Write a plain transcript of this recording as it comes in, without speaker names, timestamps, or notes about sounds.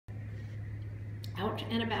out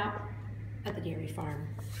and about at the dairy farm.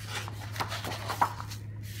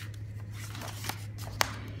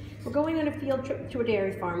 We're going on a field trip to a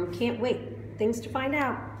dairy farm. We can't wait. Things to find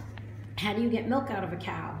out. How do you get milk out of a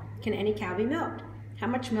cow? Can any cow be milked? How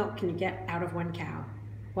much milk can you get out of one cow?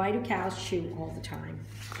 Why do cows chew all the time?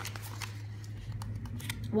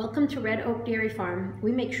 Welcome to Red Oak Dairy Farm.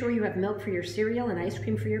 We make sure you have milk for your cereal and ice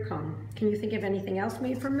cream for your cone. Can you think of anything else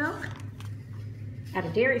made from milk? At a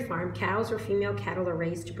dairy farm, cows or female cattle are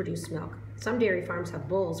raised to produce milk. Some dairy farms have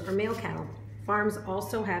bulls or male cattle. Farms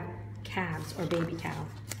also have calves or baby cattle.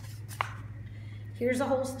 Here's a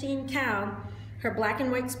Holstein cow. Her black and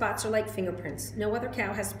white spots are like fingerprints. No other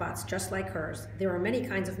cow has spots just like hers. There are many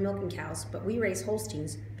kinds of milking cows, but we raise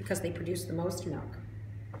Holsteins because they produce the most milk.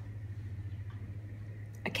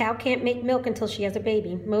 A cow can't make milk until she has a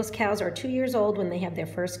baby. Most cows are 2 years old when they have their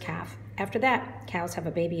first calf. After that, cows have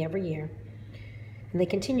a baby every year, and they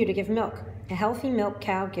continue to give milk. A healthy milk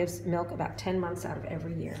cow gives milk about 10 months out of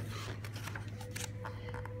every year.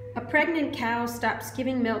 A pregnant cow stops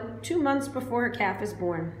giving milk 2 months before her calf is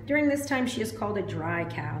born. During this time, she is called a dry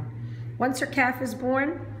cow. Once her calf is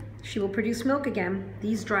born, she will produce milk again.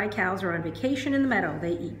 These dry cows are on vacation in the meadow.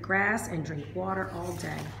 They eat grass and drink water all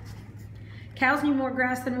day. Cows need more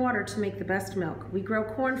grass than water to make the best milk. We grow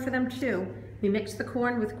corn for them too. We mix the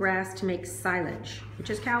corn with grass to make silage,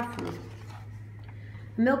 which is cow food.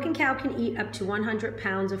 A milking cow can eat up to 100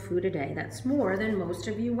 pounds of food a day. That's more than most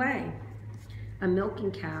of you weigh. A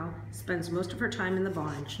milking cow spends most of her time in the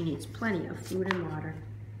barn. She needs plenty of food and water.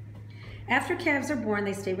 After calves are born,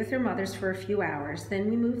 they stay with their mothers for a few hours. Then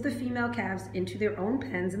we move the female calves into their own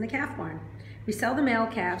pens in the calf barn. We sell the male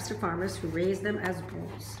calves to farmers who raise them as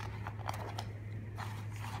bulls.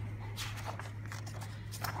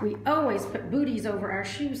 We always put booties over our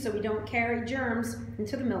shoes so we don't carry germs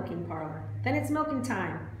into the milking parlor. Then it's milking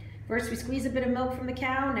time. First, we squeeze a bit of milk from the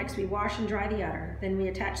cow. Next, we wash and dry the udder. Then we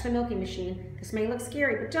attach the milking machine. This may look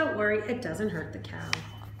scary, but don't worry, it doesn't hurt the cow.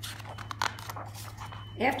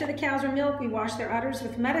 After the cows are milked, we wash their udders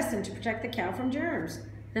with medicine to protect the cow from germs.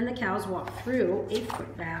 Then the cows walk through a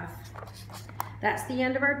foot bath. That's the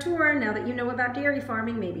end of our tour. Now that you know about dairy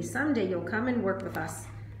farming, maybe someday you'll come and work with us.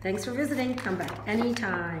 Thanks for visiting. Come back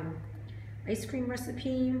anytime. Ice cream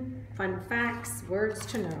recipe, fun facts, words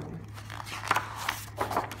to know.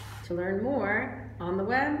 To learn more on the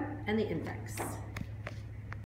web and the index.